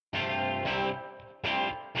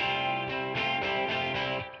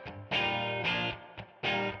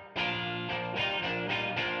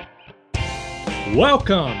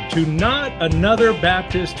Welcome to Not Another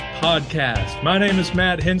Baptist Podcast. My name is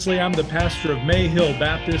Matt Hensley. I'm the pastor of Mayhill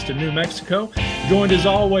Baptist in New Mexico, joined as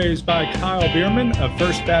always by Kyle Bierman of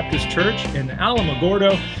First Baptist Church in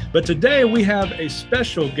Alamogordo. But today we have a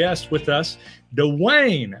special guest with us,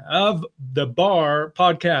 Dwayne of the Bar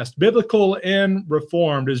Podcast, Biblical and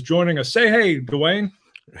Reformed, is joining us. Say hey, Dwayne.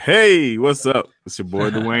 Hey, what's up? It's your boy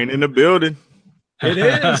Dwayne in the building.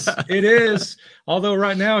 It is. Although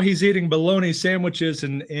right now he's eating bologna sandwiches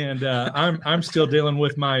and I'm still dealing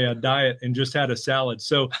with my diet and just had a salad.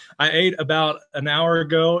 So I ate about an hour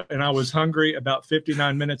ago and I was hungry about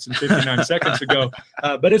 59 minutes and 59 seconds ago.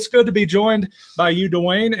 But it's good to be joined by you,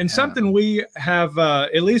 Dwayne. And something we have,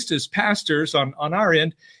 at least as pastors on our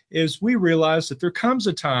end, is we realize that there comes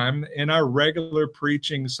a time in our regular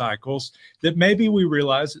preaching cycles that maybe we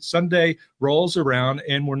realize that Sunday rolls around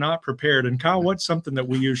and we're not prepared. And Kyle, what's something that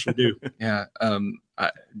we usually do? Yeah.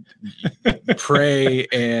 Pray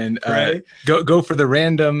and go for the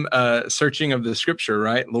random searching of the scripture,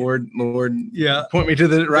 right? Lord, yeah, point me to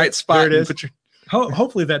the right spot. There it is.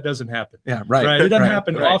 Hopefully that doesn't happen. Yeah, right. It doesn't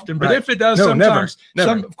happen often, but if it does, sometimes.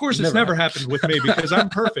 Never. Of course, it's never happened with me because I'm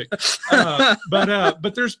perfect.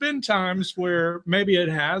 But there's been times where maybe it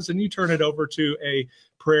has, and you turn it over to a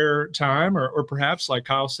prayer time, or perhaps, like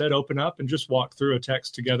Kyle said, open up and just walk through a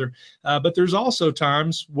text together. But there's also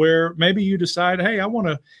times where maybe you decide, hey, I want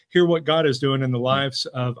to hear what God is doing in the lives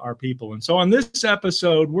of our people. And so on this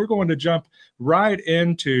episode, we're going to jump right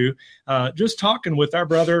into just talking with our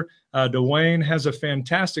brother. Dwayne has a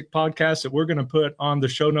fantastic podcast that we're going to put on the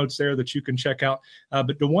show notes there that you can check out.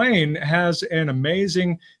 But Dwayne has an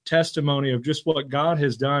amazing testimony of just what God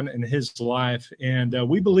has done in his life. And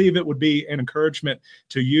we believe it would be an encouragement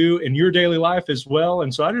to you in your daily life as well.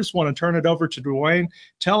 And so I just want to turn it over to Dwayne.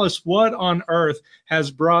 Tell us what on earth has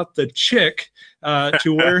brought the chick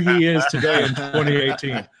to where he is today in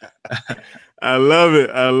 2018. I love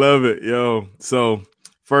it. Yo. So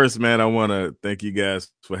first, man, I want to thank you guys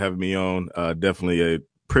for having me on. Definitely a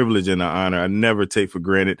privilege and an honor. I never take for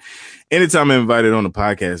granted anytime I'm invited on the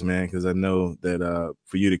podcast, man, because I know that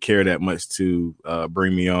for you to care that much to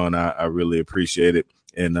bring me on, I really appreciate it.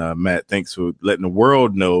 And Matt, thanks for letting the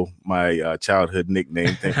world know my childhood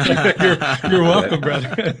nickname. Thank you. You're welcome,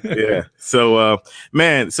 brother. Yeah. So,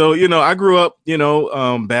 man, so, I grew up,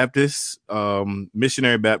 Baptist,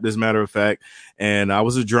 missionary Baptist, matter of fact, and I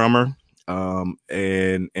was a drummer.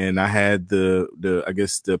 And I had the I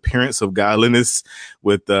guess the appearance of godliness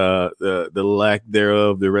with the lack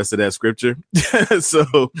thereof, the rest of that scripture.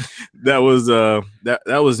 So that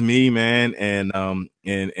was me, man.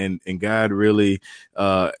 And God really,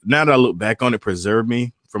 now that I look back on it, preserved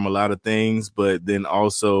me from a lot of things, but then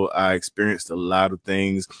also I experienced a lot of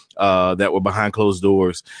things that were behind closed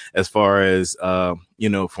doors, as far as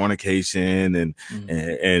fornication and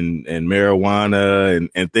marijuana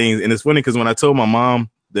and things. And it's funny because when I told my mom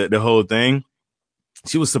the whole thing,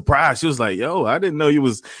 she was surprised. She was like, "Yo, I didn't know you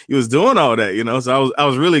was doing all that," So I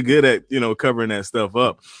was really good at covering that stuff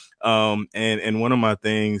up. And one of my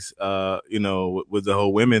things, with the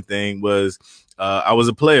whole women thing was, I was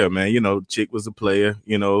a player, man. Chick was a player,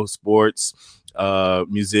 sports,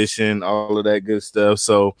 musician, all of that good stuff.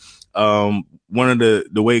 So, one of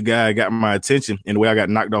the way God got my attention and the way I got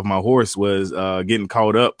knocked off my horse was, getting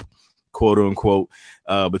caught up, quote unquote,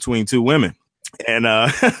 between two women. And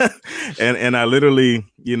and I literally,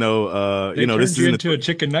 this is into a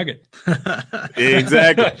chicken nugget.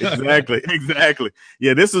 Exactly.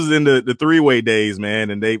 Yeah, this was in the three-way days, man,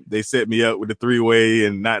 and they set me up with the three-way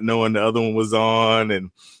and not knowing the other one was on, and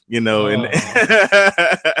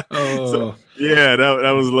So yeah,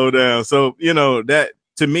 that was low down. So that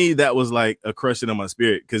to me that was like a crushing of my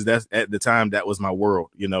spirit, because that's at the time that was my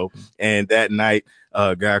world, And that night,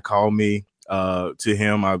 God called me to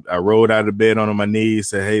him. I rolled out of bed on my knees,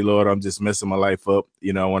 said, "Hey, Lord, I'm just messing my life up.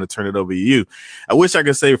 I want to turn it over to you." I wish I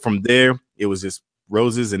could say from there it was just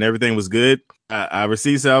roses and everything was good. I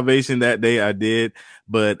received salvation that day. I did.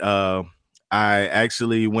 But I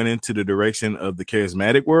actually went into the direction of the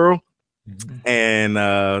charismatic world. Mm-hmm. And,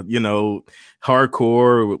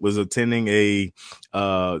 hardcore, was attending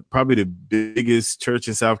probably the biggest church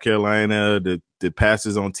in South Carolina. The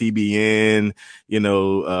pastors on TBN,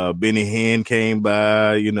 Benny Hinn came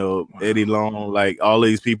by, wow. Eddie Long, like all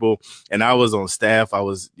these people. And I was on staff. I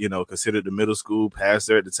was, considered the middle school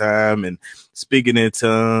pastor at the time, and speaking in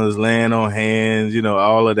tongues, laying on hands,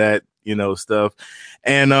 all of that, stuff.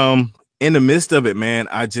 And in the midst of it, man,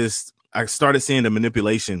 I started seeing the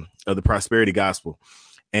manipulation of the prosperity gospel.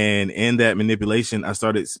 And in that manipulation, I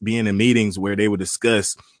started being in meetings where they would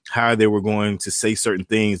discuss how they were going to say certain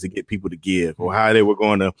things to get people to give, or how they were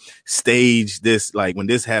going to stage this. Like, when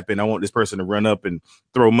this happened, I want this person to run up and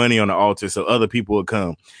throw money on the altar so other people would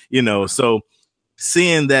come, so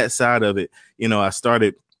seeing that side of it, I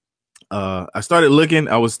started looking.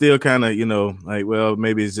 I was still kind of, like, well,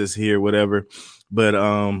 maybe it's just here, whatever. But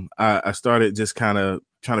I started just kind of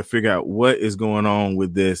trying to figure out what is going on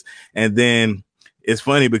with this. And then it's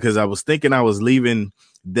funny because I was thinking I was leaving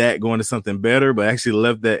that, going to something better, but I actually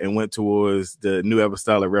left that and went towards the New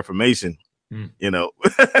Apostolic Reformation.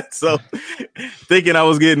 So thinking I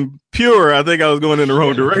was getting pure, I think I was going in the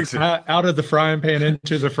wrong direction. Out of the frying pan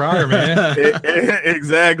into the fryer, man.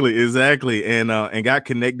 Exactly. And got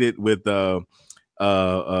connected with the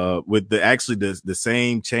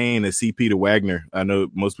same chain as C. Peter Wagner. I know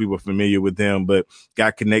most people are familiar with them, but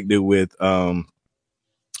got connected with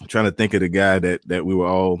I'm trying to think of the guy that we were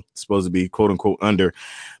all supposed to be quote unquote under,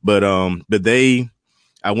 but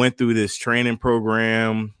I went through this training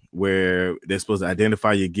program where they're supposed to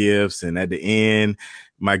identify your gifts, and at the end,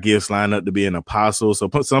 my gifts line up to be an apostle. So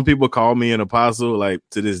some people call me an apostle, like,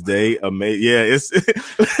 to this day. Yeah, it's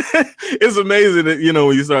it's amazing that,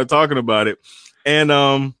 when you start talking about it.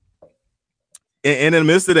 And in the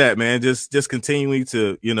midst of that, man, just continuing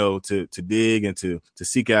to dig and to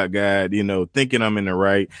seek out God, thinking I'm in the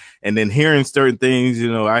right, and then hearing certain things,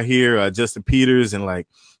 I hear Justin Peters, and like,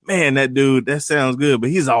 man, that dude, that sounds good, but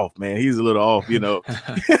he's off, man. He's a little off, and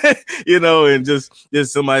just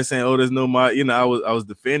somebody saying, oh, there's no I was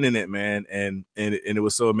defending it, man. And it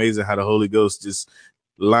was so amazing how the Holy Ghost just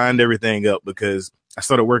lined everything up, because I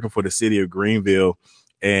started working for the city of Greenville.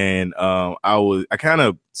 And I kind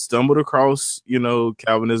of stumbled across,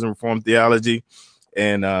 Calvinism, Reformed theology.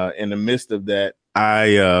 And in the midst of that,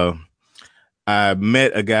 I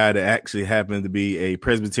met a guy that actually happened to be a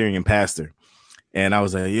Presbyterian pastor. And I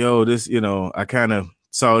was like, yo, this, I kind of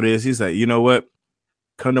saw this. He's like, you know what?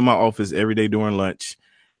 Come to my office every day during lunch,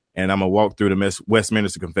 and I'm going to walk through the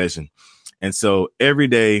Westminster Confession. And so every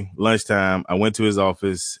day, lunchtime, I went to his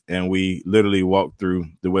office, and we literally walked through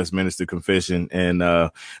the Westminster Confession. And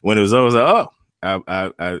when it was over, I was like, oh,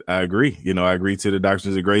 I agree. I agree to the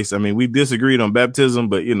doctrines of grace. I mean, we disagreed on baptism,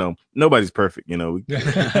 but, nobody's perfect.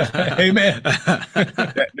 Amen.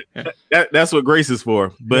 That's what grace is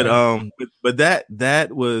for. But but that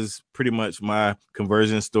was pretty much my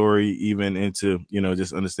conversion story, even into,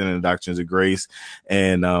 just understanding the doctrines of grace.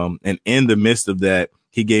 And in the midst of that,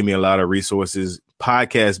 he gave me a lot of resources,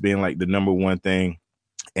 podcasts being like the number one thing.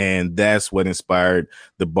 And that's what inspired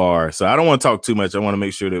the bar. So I don't want to talk too much. I want to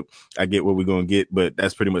make sure that I get what we're going to get, but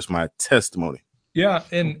that's pretty much my testimony. Yeah.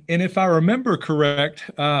 And if I remember correct,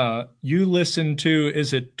 you listen to,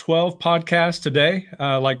 is it 12 podcasts a day?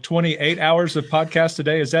 Like 28 hours of podcasts a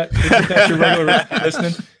day? Isn't that your regular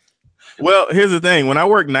listening? Well, here's the thing. When I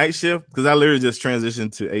work night shift, because I literally just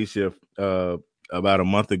transitioned to A shift about a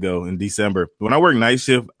month ago in December. When I work night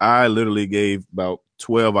shift, I literally gave about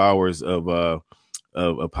 12 hours of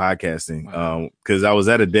podcasting. Wow. Because I was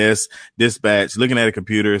at a dispatch looking at a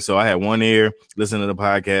computer. So I had one ear listening to the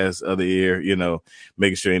podcast, other ear,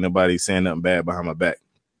 making sure ain't nobody saying nothing bad behind my back.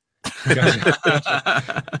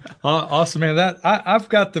 Awesome, man. I've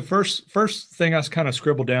got the first thing I kind of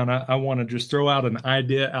scribbled down. I want to just throw out an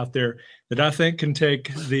idea out there that I think can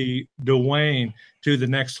take the Dwayne to the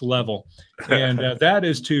next level, and that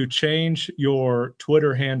is to change your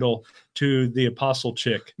Twitter handle to the Apostle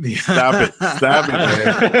Chick. Stop it, man.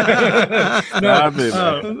 Stop it,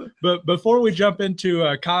 man. But before we jump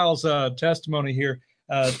into Kyle's testimony here,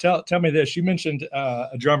 tell me this. You mentioned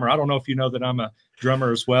a drummer. I don't know if you know that I'm a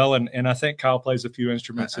drummer as well, and I think Kyle plays a few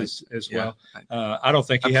instruments as well. I don't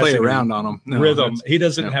think he has play around on them. Rhythm. He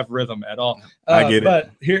doesn't have rhythm at all. I get it.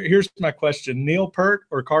 But here's my question: Neil Peart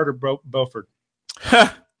or Carter Beauford?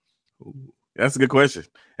 That's a good question,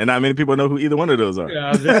 and not many people know who either one of those are.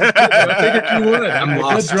 Yeah, I figured you would. I'm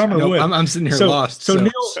lost. A good drummer would. I'm sitting here lost. So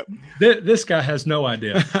Neil, this guy has no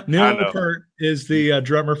idea. Neil Peart is the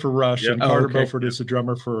drummer for Rush, and Carter Beauford is the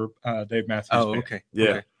drummer for Dave Matthews. Oh, Band. okay. Yeah.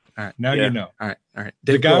 Okay. All right. Now you know. All right.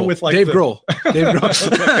 The guy with like Dave Grohl. Dave Grohl.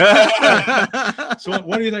 So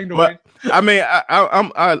what do you think, Dwayne? I mean,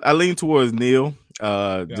 I lean towards Neil.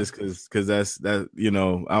 Just because that's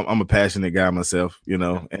I'm a passionate guy myself,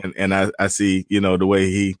 and I see, the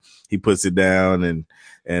way he puts it down, and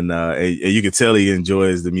you can tell he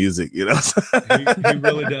enjoys the music, he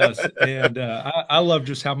really does. And I love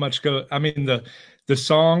just how much the the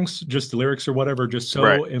songs, just the lyrics or whatever, just so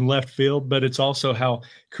Right. in left field, but it's also how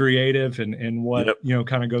creative and what, Yep.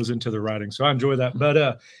 kind of goes into the writing. So I enjoy that.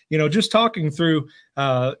 But, just talking through,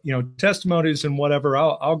 testimonies and whatever,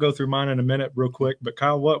 I'll go through mine in a minute real quick. But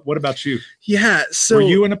Kyle, what about you? Yeah. So Were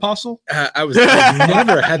you an apostle? I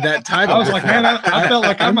never had that title. I was like, man, I felt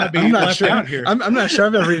like I might be I'm not left sure. out here. I'm not sure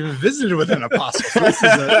I've ever even visited with an apostle.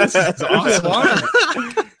 So this is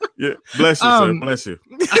awesome. Yeah. Bless you, sir. Bless you.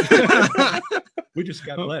 We just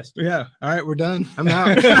got blessed. Yeah. All right, we're done. I'm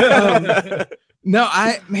out. No,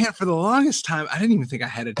 for the longest time, I didn't even think I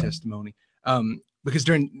had a testimony. Because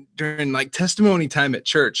during like testimony time at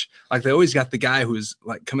church, like they always got the guy who's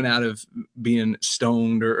like coming out of being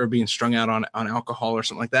stoned or being strung out on alcohol or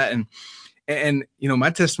something like that. And my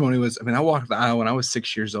testimony was, I walked the aisle when I was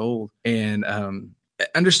 6 years old and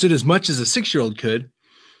understood as much as a 6-year-old could.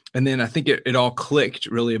 And then I think it all clicked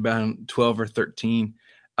really about 12 or 13.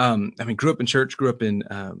 Grew up in church, grew up in,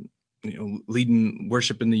 leading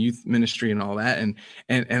worship in the youth ministry and all that.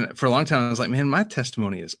 And for a long time, I was like, man, my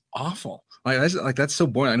testimony is awful. That's so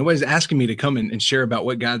boring. Nobody's asking me to come and share about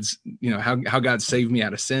what God's, how God saved me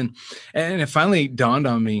out of sin. And it finally dawned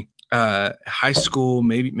on me, high school,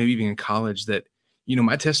 maybe even in college, that,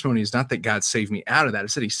 my testimony is not that God saved me out of that.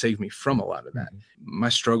 It's that he saved me from a lot of that. Mm-hmm. My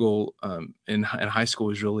struggle in high school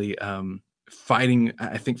was really fighting,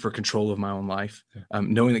 I think, for control of my own life,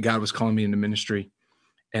 knowing that God was calling me into ministry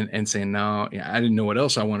and saying, no, I didn't know what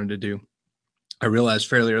else I wanted to do. I realized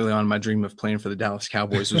fairly early on my dream of playing for the Dallas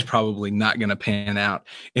Cowboys was probably not going to pan out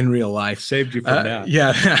in real life. Saved you from that.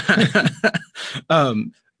 Yeah.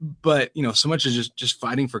 But, so much as just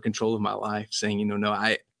fighting for control of my life, saying, no,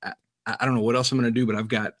 I don't know what else I'm going to do, but I've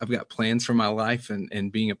got plans for my life,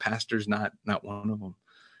 and being a pastor is not one of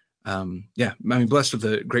them. Blessed with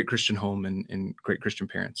a great Christian home and great Christian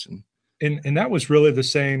parents. And that was really the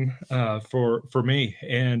same for me.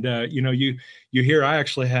 And, you hear, I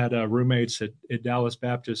actually had roommates at Dallas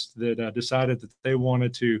Baptist that decided that they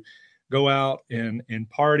wanted to go out and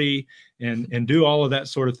party and do all of that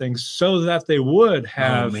sort of things so that they would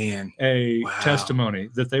have a testimony,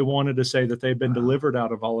 that they wanted to say that they've been delivered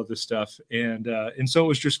out of all of this stuff. And so it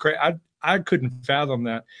was just great. I couldn't fathom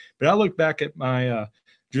that, but I look back at my,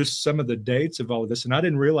 just some of the dates of all of this, and I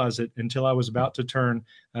didn't realize it until I was about to turn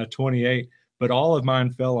 28, but all of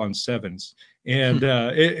mine fell on 7s. And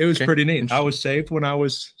it was pretty neat. I was saved when I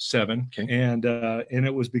was 7, and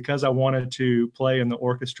it was because I wanted to play in the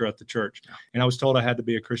orchestra at the church, and I was told I had to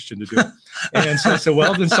be a Christian to do it. And so I said,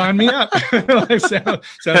 well, then sign me up.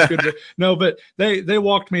 Sounds good. No, but they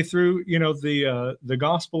walked me through, the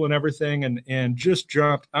gospel and everything, and just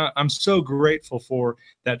jumped. I'm so grateful for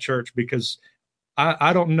that church, because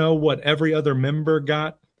I don't know what every other member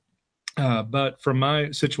got, but from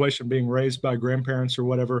my situation being raised by grandparents or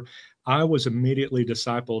whatever, I was immediately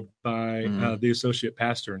discipled by the associate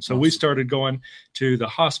pastor. And so we started going to the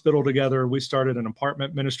hospital together. We started an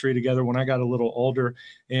apartment ministry together when I got a little older.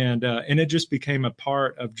 And it just became a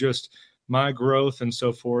part of just my growth and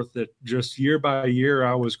so forth, that just year by year,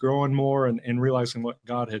 I was growing more and realizing what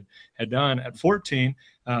God had done. At 14,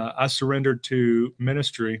 I surrendered to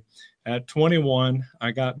ministry. At 21, I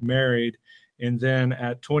got married. And then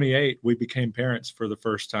at 28, we became parents for the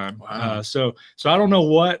first time. Wow. So I don't know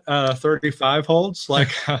what 35 holds, like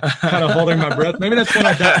kind of holding my breath. Maybe that's when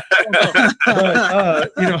I die.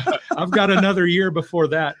 But, I've got another year before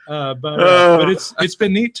that. But it's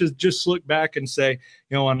been neat to just look back and say,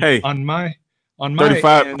 on my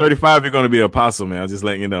 35, you're going to be an apostle, man. I'm just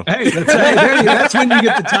letting you know. Hey, that's when you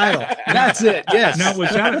get the title. That's it. Yes. Now,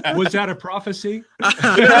 was that a prophecy?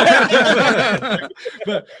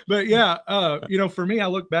 but yeah, for me, I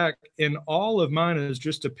look back, and all of mine is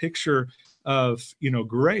just a picture of,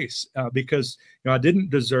 grace, because, I didn't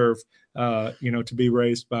deserve, to be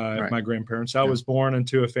raised by my grandparents. I was born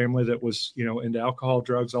into a family that was, into alcohol,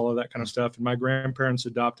 drugs, all of that kind of stuff. And my grandparents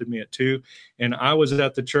adopted me at 2. And I was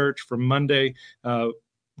at the church from Monday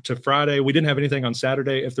to Friday. We didn't have anything on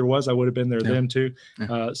Saturday. If there was, I would have been there then too.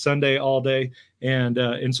 Sunday all day.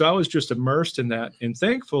 And so I was just immersed in that. And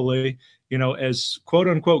thankfully, as quote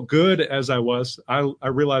unquote good as I was, I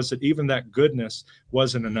realized that even that goodness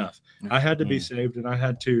wasn't enough. I had to be saved, and I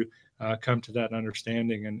had to come to that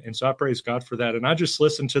understanding. And so I praise God for that. And I just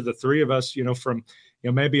listened to the three of us, from,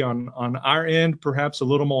 maybe on our end, perhaps a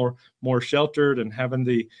little more sheltered and having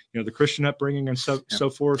the, the Christian upbringing and so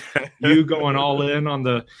forth, you going all in on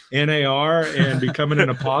the NAR and becoming an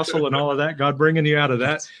apostle and all of that, God bringing you out of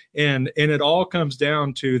that. And it all comes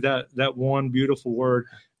down to that one beautiful word,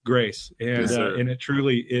 grace, and Yes, sir. and it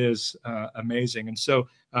truly is amazing. And so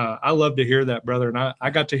I love to hear that, brother. And I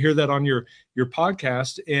got to hear that on your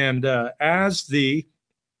podcast. And as the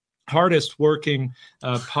hardest working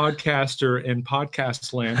podcaster in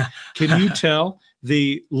podcast land, can you tell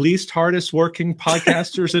the least hardest working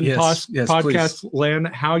podcasters in podcast land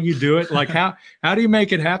how you do it? Like how do you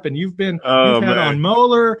make it happen? You've had on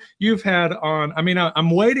Moeller, you've had on, I mean, I'm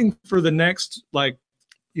waiting for the next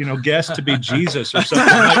guest to be Jesus or something.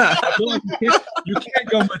 I feel like you can't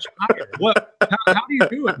go much higher. How do you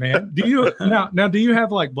do it, man? Do you now do you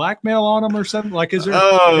have like blackmail on them or something? Like, is there?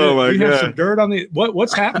 Do you have some dirt on the?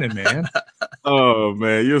 What's happening, man? Oh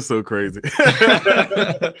man, you're so crazy.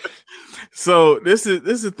 So this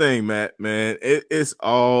is the thing, Matt. Man, it's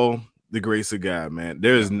all the grace of God, man.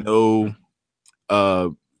 There's no, I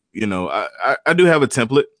do have a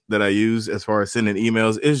template that I use as far as sending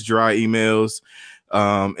emails. It's dry emails.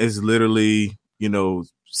 It's literally,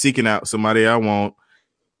 seeking out somebody I want,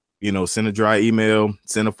 send a dry email,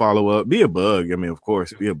 send a follow-up, be a bug. I mean, of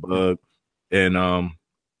course, be a bug. And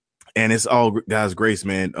it's all God's grace,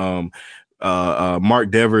 man.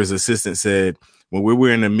 Mark Devers' assistant said, when we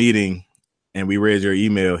were in a meeting and we read your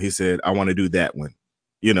email, he said, I want to do that one,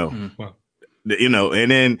 Wow.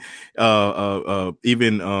 And then,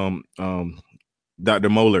 even, Dr.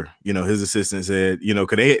 Moeller, his assistant said,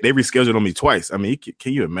 cause they rescheduled on me twice. I mean,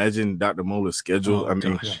 can you imagine Dr. Moeller's schedule? I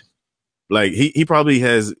mean, like he probably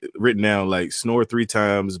has written down like snore 3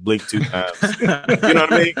 times, blink 2 times. You know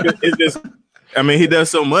what I mean? It's just, I mean, he does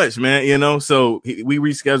so much, man, so we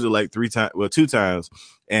rescheduled like 2 times.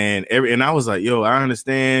 And I was like, yo, I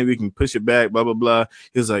understand. We can push it back, blah, blah, blah.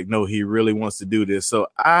 He was like, no, he really wants to do this. So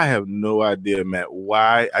I have no idea, Matt,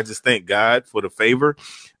 why. I just thank God for the favor.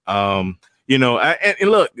 And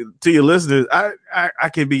look, to your listeners, I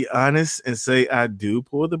can be honest and say I do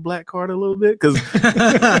pull the black card a little bit because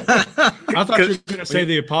I thought you were going to say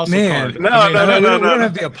the apostle card. No, we don't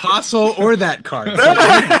have the apostle or that card.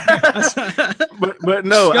 but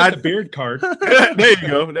no, the beard card.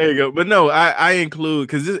 There you go. But no, I include,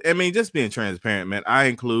 because just being transparent, man. I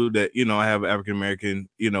include that I have an African American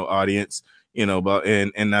audience, but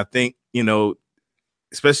and I think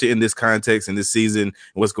especially in this context, in this season,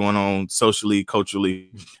 what's going on socially,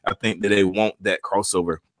 culturally, I think that they want that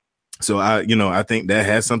crossover. So I think that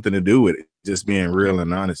has something to do with it, just being real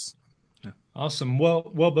and honest. Awesome. Well,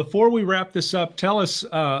 before we wrap this up, tell us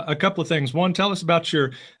a couple of things. One, tell us about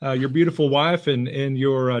your beautiful wife and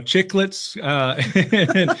your chicklets,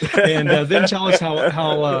 and then tell us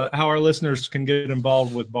how our listeners can get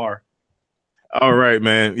involved with BAR. All right,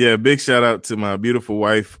 man. Yeah, big shout out to my beautiful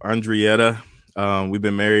wife, Andrietta. We've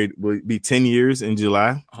been married, we'll be 10 years in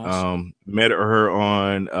July. Awesome. Met her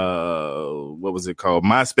on what was it called?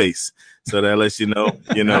 MySpace. So that lets you know,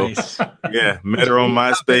 Nice. Yeah, met her on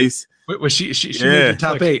MySpace. Was she made the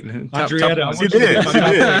top 8? Andrietta, She did.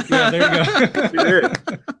 Yeah, there you go.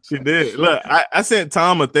 She did. Look, I sent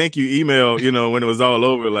Tom a thank you email, when it was all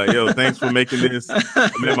over, like, yo, thanks for making this. I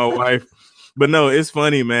met my wife. But no, it's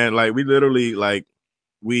funny, man. Like, we literally, like,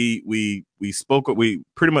 we spoke, we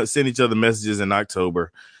pretty much sent each other messages in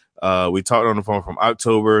October. We talked on the phone from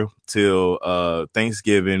October till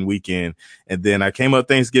Thanksgiving weekend. And then I came up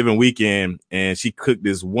Thanksgiving weekend and she cooked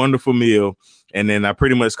this wonderful meal. And then I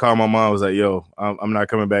pretty much called my mom. I was like, yo, I'm not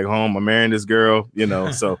coming back home. I'm marrying this girl,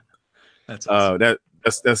 so that's awesome.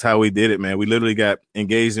 That's how we did it, man. We literally got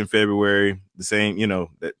engaged in February, the same,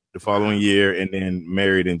 the following year, and then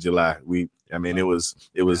married in July. It was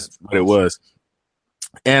what it was.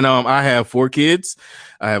 And I have 4 kids.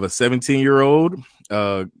 I have a 17-year-old.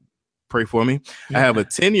 Pray for me. I have a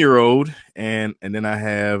 10-year-old, and then I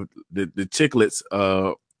have the chicklets.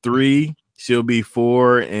 3. She'll be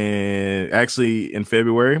 4 in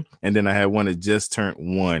February, and then I have one that just turned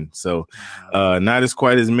 1. So not as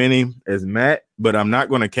quite as many as Matt, but I'm not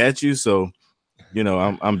going to catch you. So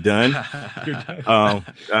I'm done.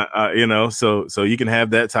 So you can have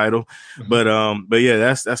that title, but yeah,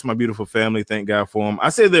 that's my beautiful family. Thank God for them. I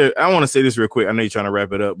want to say this real quick. I know you're trying to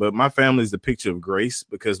wrap it up, but my family is the picture of grace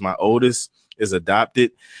because my oldest is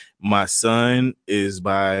adopted. My son is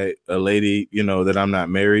by a lady, that I'm not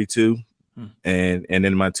married to. And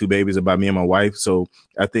then my 2 babies are by me and my wife. So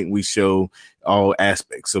I think we show all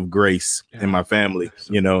aspects of grace in my family,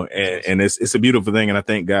 and it's a beautiful thing. And I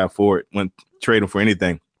thank God for it when trading for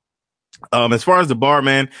anything. As far as the bar,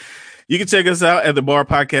 man, you can check us out at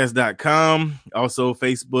thebarpodcast.com. Also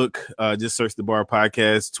Facebook, just search the Bar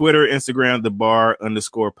Podcast, Twitter, Instagram, the Bar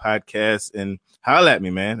 _podcast, and holla at me,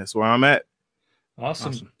 man. That's where I'm at.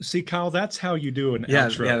 Awesome. See, Kyle, that's how you do an Yeah,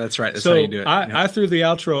 outro. yeah, that's right. That's so how you do it. I threw the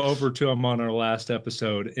outro over to him on our last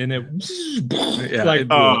episode, and it it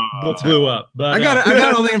blew up. But I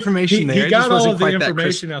got all the information there. He It got just all wasn't of the quite that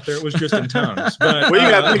information out there. It was just in tongues. But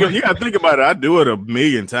Well, you got to think about it. I do it a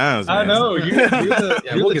million times. Man. I know you're the,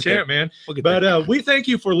 Yeah, you're we'll the get there. champ, man. We'll get But there. we thank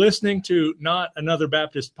you for listening to Not Another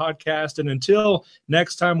Baptist Podcast. And until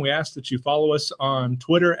next time, we ask that you follow us on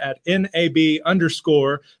Twitter at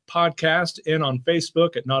NAB_podcast and on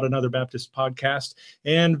Facebook at Not Another Baptist Podcast.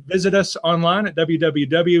 And visit us online at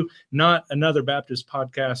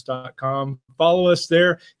www.notanother.baptistpodcast.com. Follow us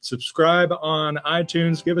there. Subscribe on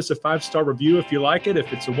iTunes. Give us a 5-star review if you like it.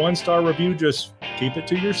 If it's a 1-star review, just keep it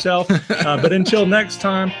to yourself. But until next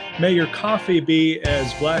time, may your coffee be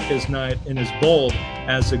as black as night and as bold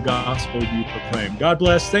as the gospel you proclaim. God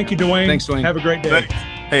bless. Thank you, Dwayne. Thanks, Dwayne. Have a great day.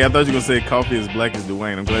 Hey, I thought you were going to say coffee as black as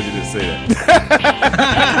Dwayne. I'm glad you didn't say that.